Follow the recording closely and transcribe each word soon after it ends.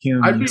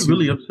him I'd be into.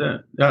 really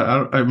upset.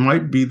 I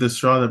might be the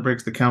straw that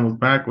breaks the camel's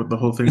back with the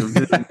whole thing of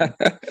Disney.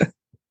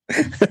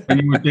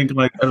 And you would think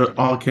like out of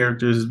all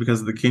characters is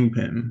because of the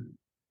Kingpin,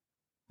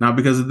 not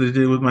because of they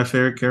did with my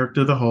favorite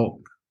character, the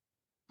Hulk.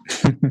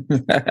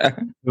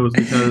 It was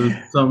because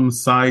some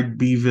side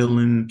B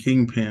villain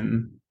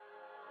Kingpin.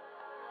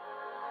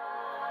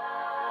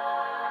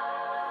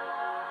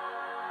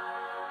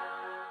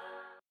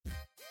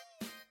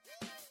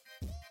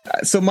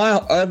 So my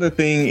other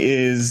thing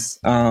is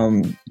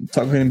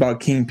talking about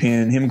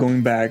Kingpin, him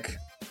going back.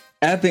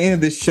 At the end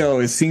of this show,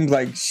 it seems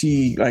like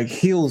she like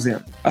heals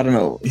him. I don't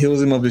know,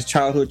 heals him of his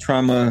childhood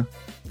trauma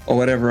or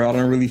whatever. I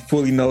don't really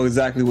fully know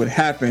exactly what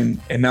happened.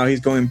 And now he's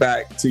going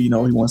back to, he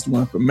wants to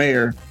run for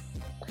mayor.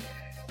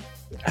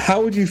 How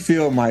would you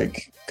feel,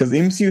 Mike? Because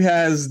MCU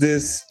has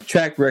this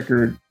track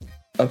record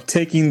of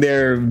taking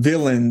their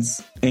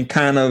villains and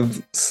kind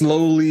of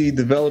slowly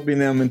developing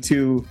them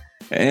into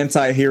an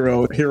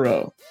anti-hero.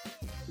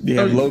 You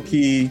have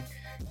Loki,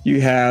 you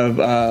have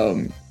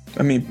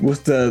what's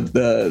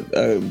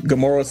the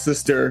Gamora's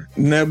sister,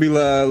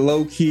 Nebula,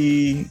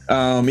 Loki,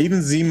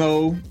 even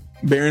Zemo,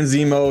 Baron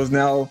Zemo is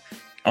now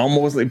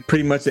almost like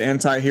pretty much an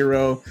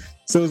anti-hero.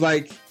 So it's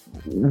like,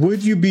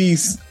 would you be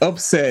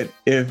upset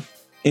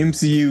if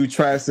MCU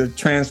tries to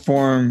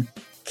transform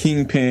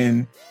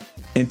Kingpin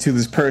into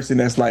this person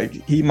that's like,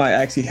 he might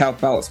actually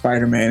help out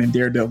Spider-Man and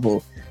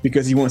Daredevil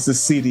because he wants the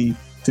city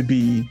to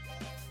be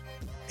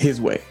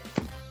his way?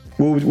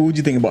 What would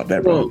you think about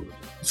that, bro? Well,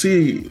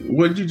 see,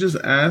 what you just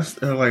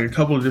asked are like a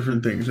couple of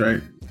different things, right?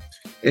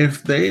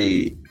 If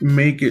they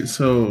make it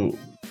so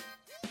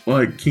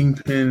like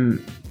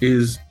Kingpin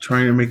is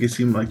trying to make it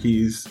seem like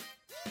he's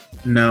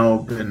now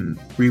been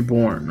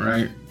reborn,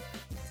 right?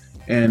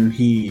 And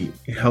he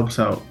helps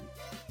out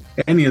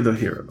any of the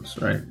heroes,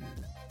 right?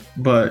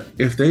 But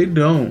if they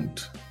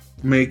don't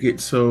make it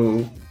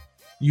so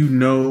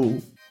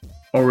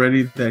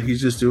already that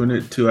he's just doing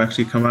it to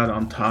actually come out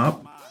on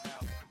top,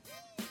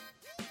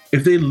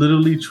 if they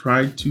literally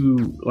try to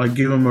like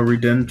give him a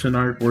redemption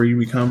arc where he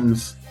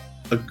becomes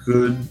a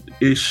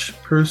good-ish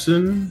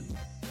person,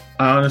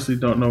 I honestly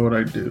don't know what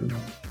I'd do.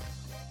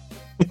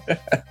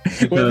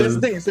 Well, that's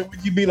the thing. So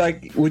would you be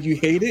like, would you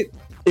hate it?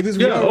 If it's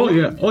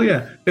oh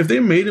yeah. If they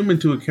made him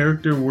into a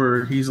character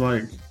where he's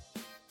like,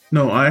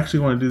 no, I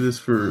actually want to do this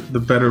for the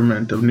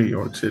betterment of New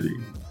York City.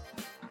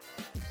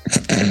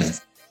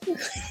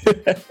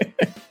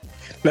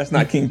 That's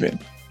not Kingpin.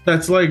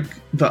 That's like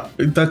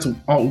that's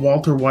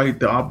Walter White,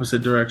 the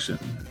opposite direction.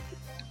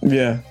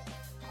 Yeah.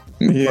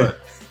 But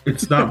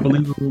it's not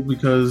believable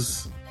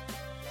because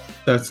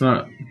that's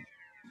not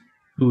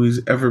who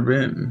he's ever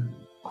been.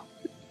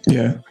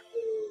 Yeah.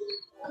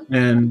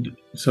 And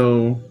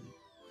so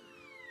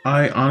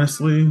I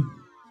honestly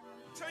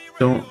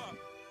don't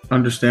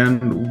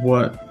understand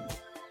what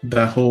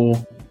that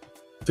whole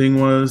thing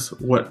was,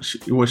 what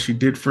she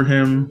did for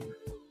him,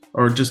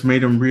 or just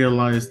made him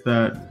realize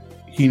that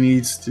he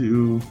needs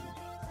to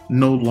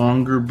no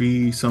longer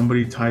be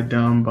somebody tied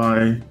down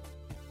by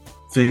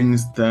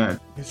things that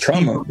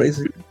trauma,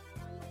 basically.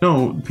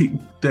 No,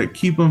 that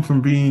keep him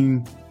from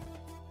being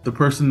the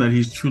person that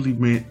he's truly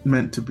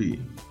meant to be.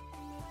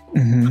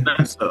 Mm-hmm.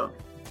 Vanessa,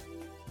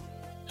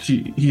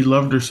 he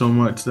loved her so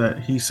much that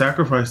he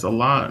sacrificed a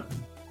lot.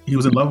 He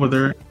was in love with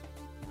her,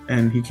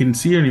 and he couldn't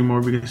see her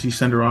anymore because he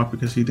sent her off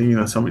because he thinking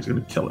that somebody's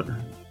going to kill her.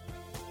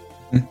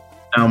 Mm-hmm.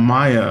 Now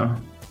Maya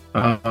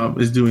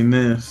is doing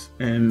this,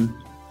 and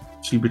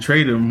she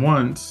betrayed him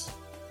once,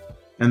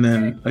 and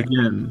then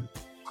again.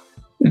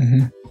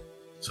 Mm-hmm.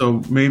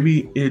 So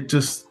maybe it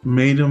just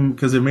made him,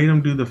 because it made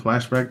him do the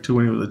flashback to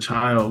when he was a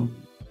child.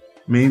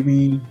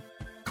 Maybe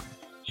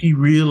he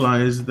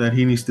realized that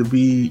he needs to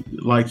be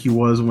like he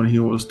was when he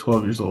was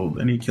 12 years old,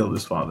 and he killed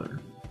his father.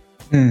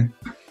 Mm.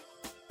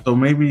 So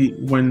maybe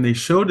when they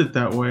showed it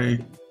that way,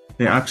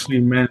 they actually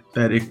meant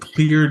that it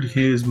cleared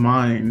his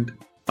mind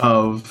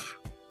of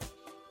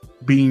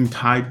being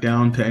tied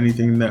down to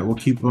anything that will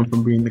keep him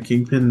from being the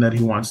Kingpin that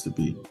he wants to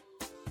be.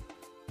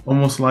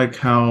 Almost like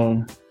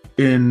how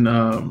in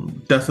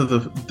Death of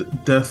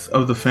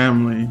the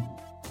Family,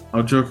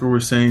 how Joker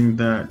was saying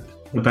that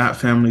the Bat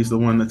family is the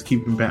one that's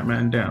keeping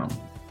Batman down.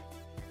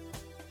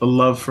 The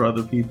love for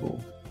other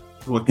people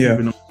is what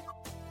keeping him,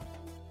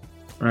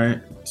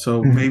 right?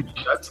 So maybe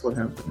that's what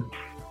happened.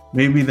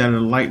 Maybe that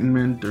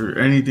enlightenment or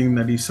anything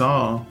that he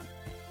saw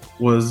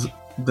was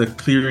the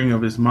clearing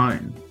of his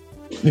mind.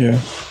 Yeah.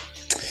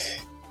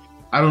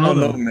 I don't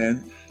know,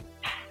 man.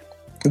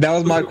 That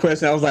was my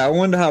question. I was like, I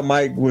wonder how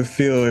Mike would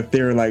feel if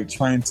they were like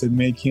trying to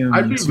make him.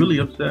 I'd be really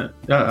upset.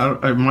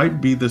 I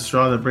might be the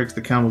straw that breaks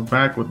the camel's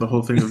back with the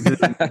whole thing of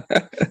Disney.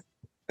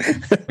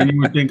 And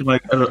you would think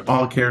like out of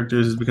all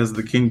characters is because of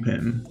the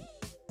Kingpin,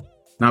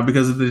 not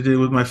because of they did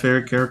with my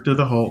favorite character,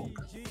 the Hulk.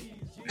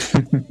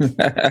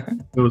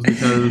 It was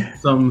because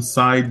some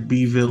side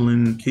B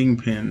villain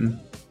Kingpin,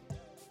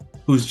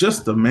 who's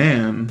just a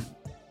man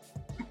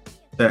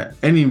that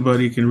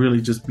anybody can really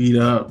just beat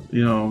up.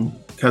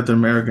 Captain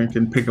America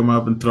can pick him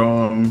up and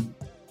throw him.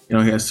 He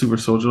has super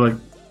soldier. Like,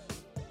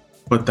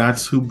 but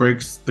that's who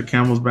breaks the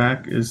camel's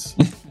back is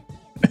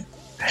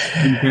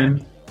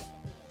Kingpin.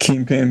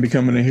 Kingpin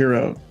becoming a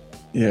hero.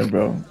 Yeah,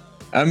 bro.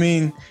 I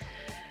mean,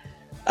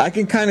 I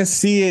can kind of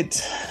see it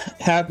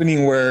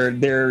happening where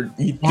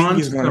you think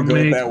he's going to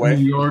go that way.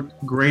 New York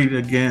great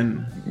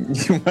again.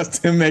 He wants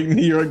to make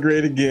New York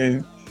great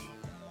again.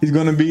 He's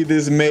going to be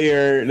this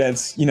mayor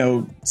that's,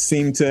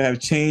 seemed to have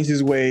changed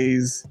his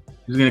ways.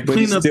 He's going to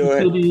clean up the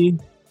city.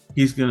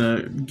 He's going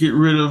to get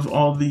rid of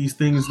all these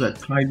things that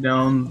tie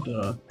down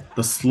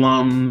the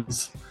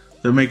slums,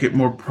 to make it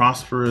more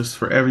prosperous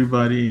for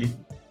everybody.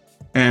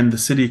 And the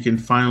city can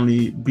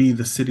finally be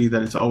the city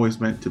that it's always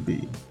meant to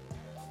be.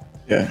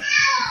 Yeah.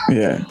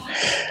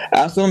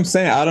 That's what I'm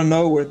saying. I don't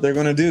know what they're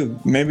going to do.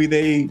 Maybe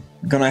they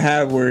going to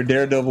have where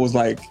Daredevil's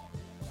like,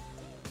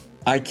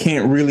 I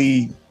can't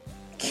really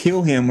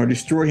kill him or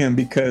destroy him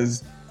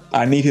because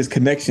I need his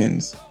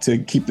connections to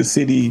keep the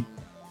city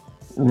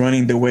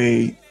running the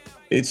way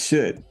it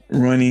should,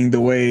 running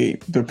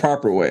the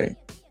proper way.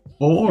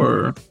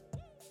 Or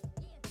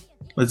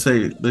let's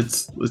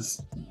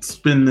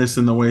spin this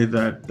in the way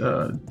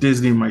that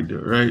Disney might do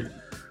it, right?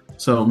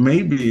 So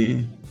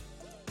maybe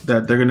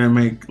that they're gonna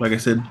make, like I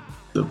said,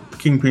 the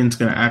Kingpin's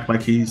gonna act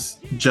like he's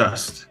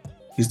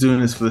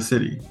doing this for the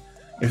city.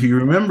 If you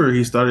remember,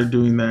 he started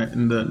doing that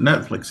in the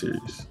Netflix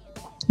series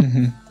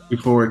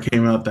before it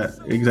came out that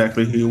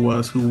exactly who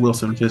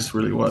Wilson Fisk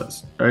really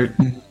was, right?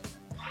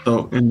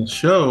 So in the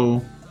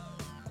show,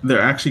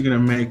 they're actually gonna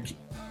make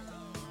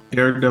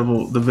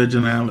Daredevil the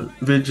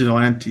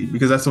vigilante,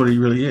 because that's what he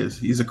really is.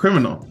 He's a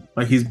criminal.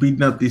 Like, he's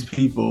beating up these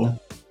people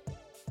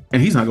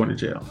and he's not going to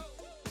jail.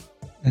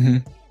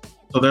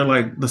 So they're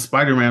like the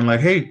Spider-Man,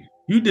 like, hey,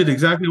 you did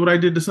exactly what I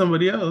did to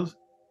somebody else,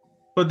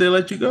 but they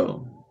let you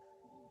go.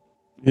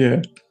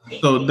 Yeah.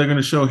 So they're going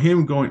to show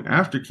him going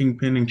after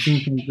Kingpin, and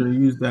Kingpin's going to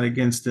use that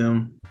against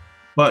him.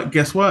 But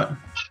guess what?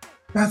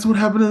 That's what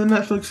happened in the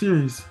Netflix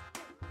series.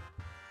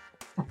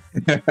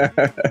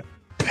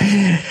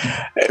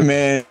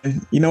 Man,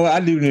 you know what? I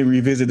do need to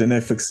revisit the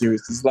Netflix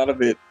series because a lot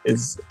of it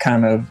is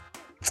kind of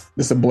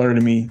just a blur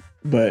to me.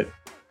 But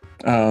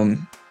I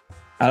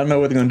don't know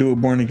what they're gonna do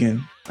with Born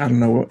Again. I don't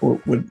know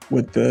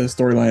what the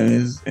storyline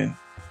is. And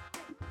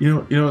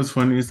you know what's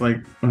funny? It's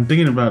like, I'm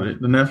thinking about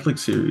it. The Netflix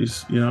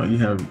series. You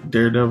have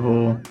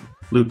Daredevil,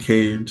 Luke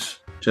Cage,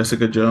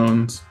 Jessica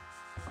Jones,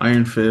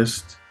 Iron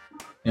Fist,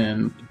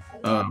 and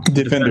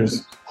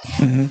Defenders.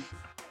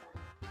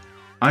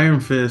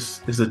 Iron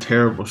Fist is a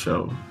terrible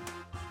show,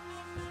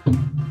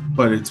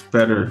 but it's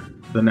better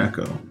than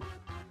Echo.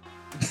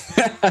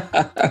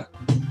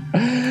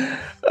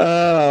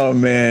 Oh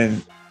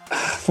man,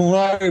 from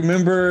what I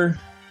remember,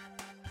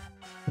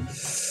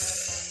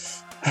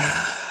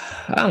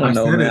 I don't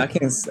know, man. I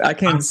can't.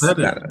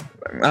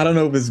 I don't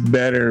know if it's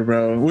better,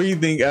 bro. What do you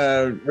think,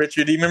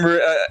 Richard? Do you remember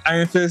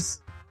Iron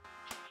Fist?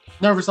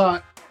 Never saw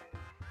it.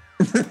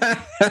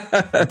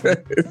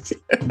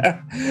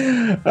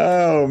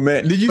 Oh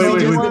man, did you see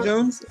Jessica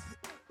Jones?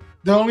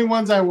 The only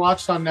ones I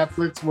watched on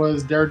Netflix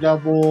was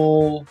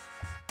Daredevil,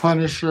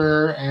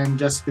 Punisher, and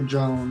Jessica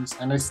Jones.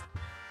 And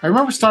I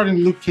remember starting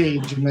Luke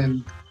Cage,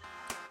 and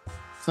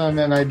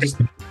then I just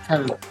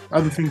kind of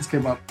other things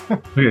came up.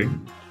 Okay,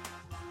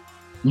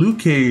 Luke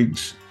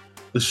Cage,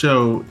 the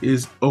show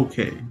is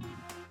okay.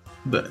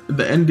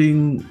 The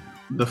ending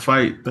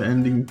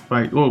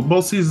fight. Well,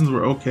 both seasons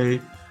were okay.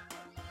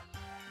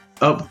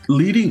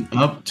 Leading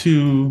up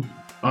to,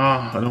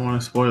 I don't want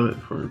to spoil it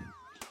for.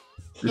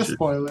 Just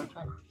spoil it.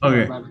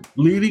 Okay,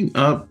 leading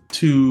up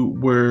to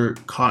where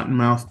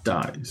Cottonmouth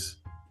dies.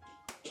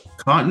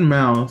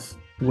 Cottonmouth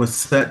was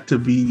set to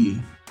be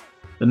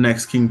the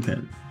next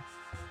Kingpin.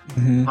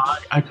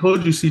 I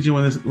told you,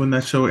 CJ, when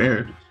that show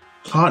aired,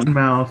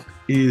 Cottonmouth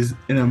is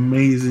an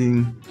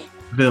amazing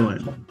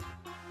villain.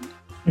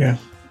 Yeah,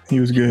 he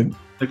was good.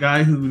 The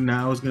guy who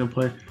now is going to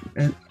play,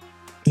 and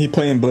he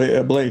playing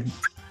Blade.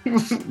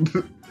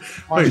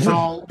 Wait,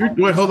 hold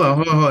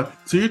on.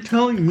 So you're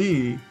telling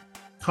me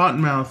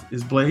Cottonmouth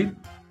is Blade?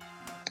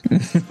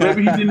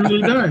 Maybe he didn't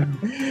really die.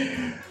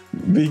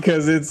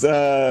 Because it's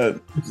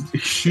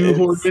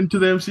shoehorned into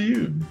the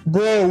MCU.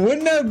 Bro,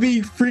 wouldn't that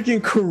be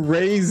freaking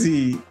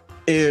crazy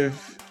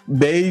if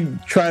they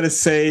try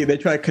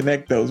to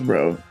connect those,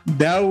 bro?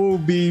 That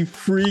would be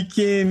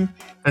freaking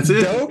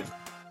dope.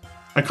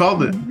 I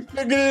called it.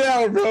 Figure it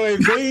out, bro.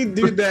 If they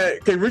do that,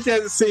 okay, Rich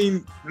hasn't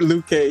seen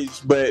Luke Cage,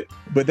 but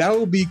that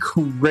would be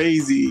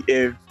crazy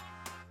if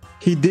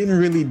he didn't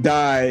really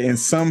die and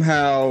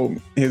somehow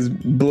his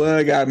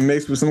blood got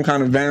mixed with some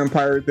kind of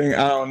vampire thing.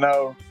 I don't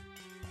know.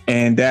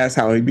 And that's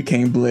how he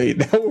became Blade.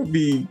 That would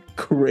be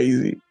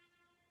crazy.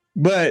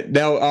 But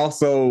that would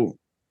also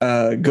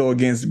go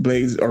against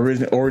Blade's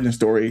original origin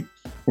story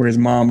where his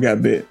mom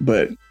got bit.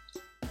 But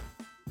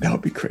that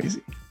would be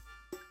crazy.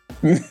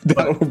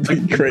 That would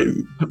be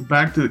crazy.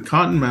 Back to the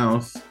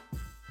Cottonmouth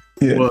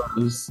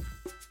was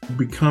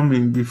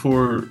becoming,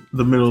 before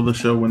the middle of the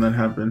show when that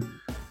happened,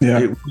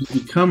 it was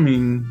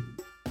becoming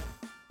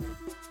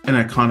an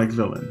iconic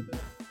villain.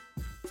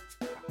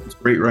 It's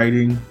great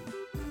writing,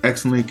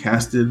 excellently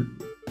casted,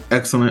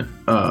 excellent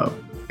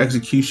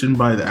execution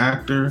by the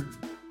actor.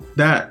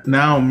 That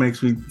now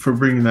makes me, for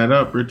bringing that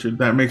up, Richard,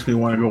 that makes me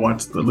want to go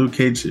watch the Luke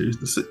Cage series,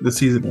 the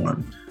season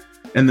 1.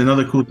 And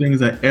another cool thing is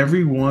that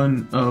every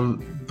one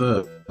of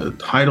the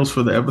titles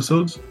for the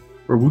episodes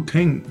were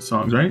Wu-Tang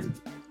songs, right?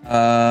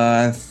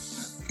 I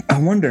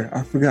wonder.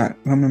 I forgot. I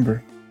don't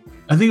remember.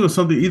 I think it was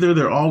something, either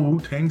they're all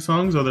Wu-Tang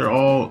songs or they're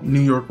all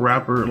New York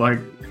rapper, like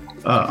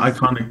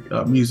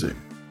iconic music.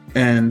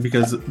 And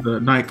because the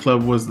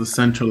nightclub was the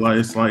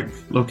centralized like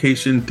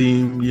location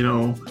theme, you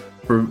know,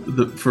 for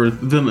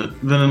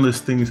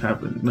villainous things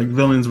happen, like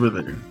villains were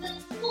there.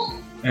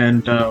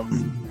 And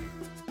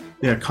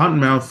yeah,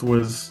 Cottonmouth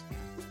was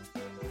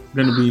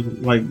gonna be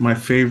like my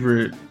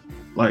favorite.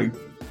 Like,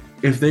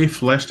 if they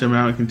fleshed him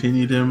out and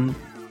continued him,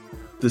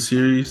 the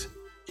series,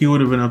 he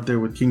would have been up there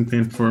with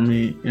Kingpin for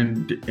me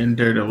in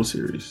Daredevil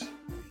series.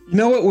 You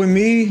know what?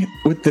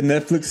 With the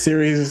Netflix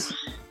series,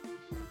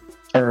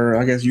 or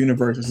I guess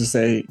universe, as to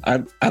say,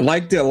 I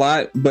liked it a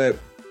lot, but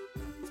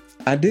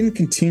I didn't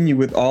continue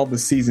with all the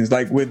seasons.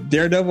 Like with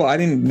Daredevil, I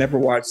never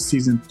watch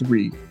season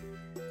 3.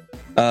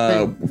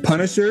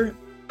 Punisher,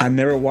 I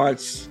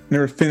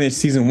never finished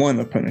season 1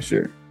 of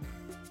Punisher.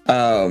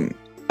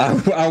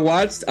 I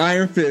watched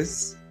Iron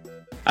Fist.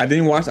 I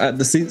didn't watch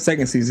the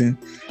second season.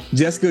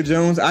 Jessica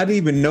Jones, I didn't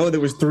even know there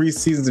was 3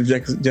 seasons of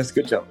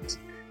Jessica Jones.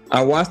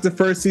 I watched the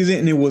first season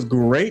and it was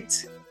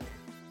great,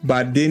 but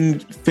I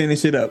didn't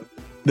finish it up.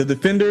 The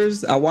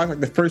Defenders, I watched like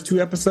the first 2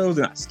 episodes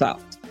and I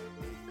stopped.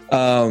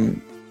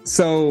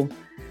 So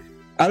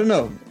I don't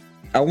know.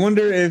 I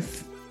wonder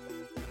if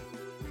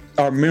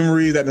our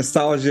memory, that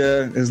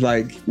nostalgia is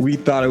like, we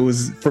thought it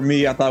was, for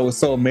me, I thought it was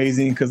so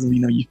amazing because, you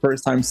know, your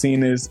first time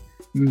seeing this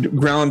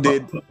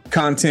grounded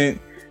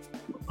content.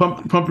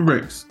 Pump your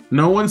brakes.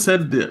 No one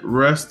said the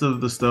rest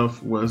of the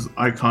stuff was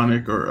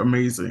iconic or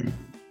amazing.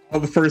 All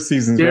the first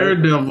seasons.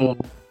 Daredevil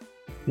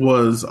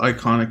was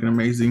iconic and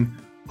amazing.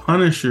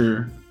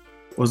 Punisher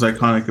was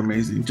iconic,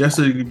 amazing.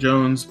 Jessica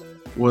Jones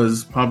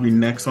was probably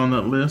next on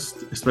that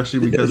list,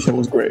 especially because it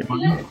was great.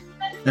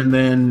 And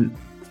then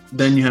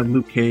you have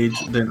Luke Cage,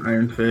 then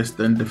Iron Fist,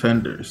 then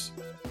Defenders.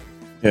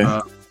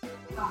 Yeah.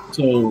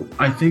 So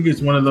I think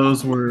it's one of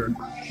those where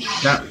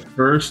that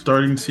first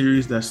starting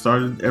series that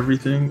started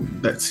everything,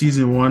 that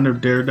season 1 of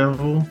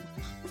Daredevil,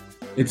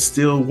 it's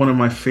still one of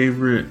my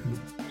favorite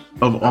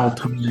of all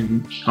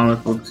time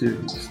comic book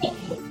series.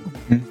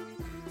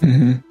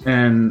 Mm-hmm.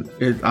 And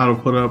I'll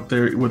put up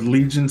there with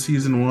Legion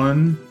season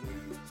 1,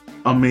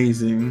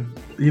 amazing.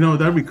 You know,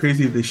 that'd be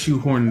crazy if they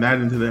shoehorned that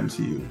into the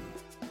MCU.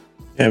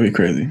 That'd be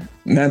crazy.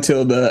 Not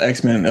until the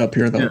X-Men up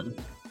here, though. Yeah.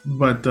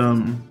 But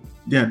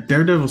yeah,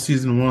 Daredevil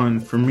season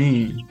 1 for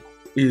me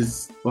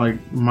is like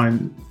my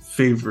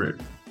favorite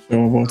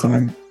show of all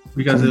time,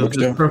 because it was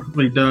just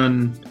perfectly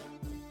done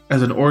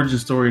as an origin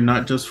story,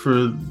 not just for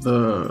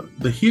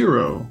the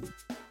hero,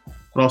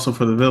 but also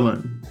for the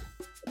villain.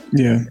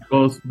 Yeah, they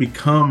both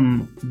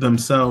become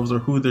themselves or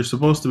who they're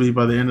supposed to be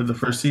by the end of the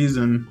first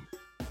season,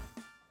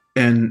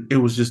 and it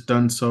was just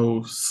done so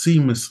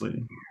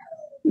seamlessly.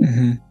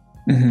 Mm-hmm.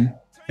 Mm-hmm.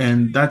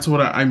 And that's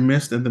what I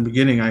missed at the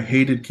beginning. I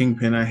hated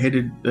Kingpin. I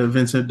hated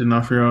Vincent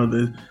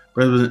D'Onofrio,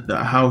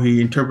 how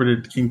he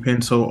interpreted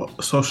Kingpin, so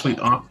socially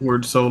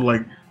awkward, so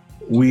like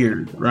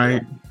weird,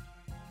 right?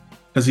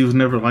 Because he was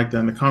never like that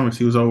in the comics.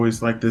 He was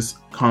always like this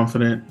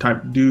confident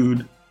type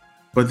dude.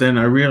 But then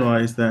I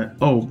realized that,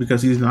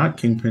 because he's not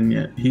Kingpin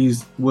yet,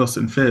 he's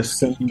Wilson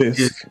Fisk. He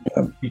is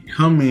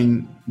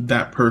becoming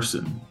that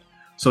person.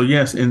 So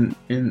yes, in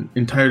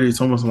entirety,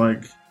 it's almost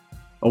like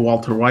a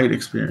Walter White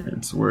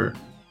experience where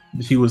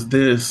he was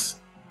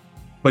this,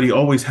 but he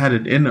always had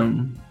it in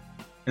him,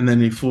 and then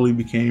he fully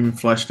became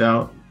fleshed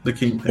out the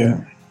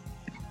Kingpin.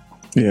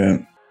 Yeah.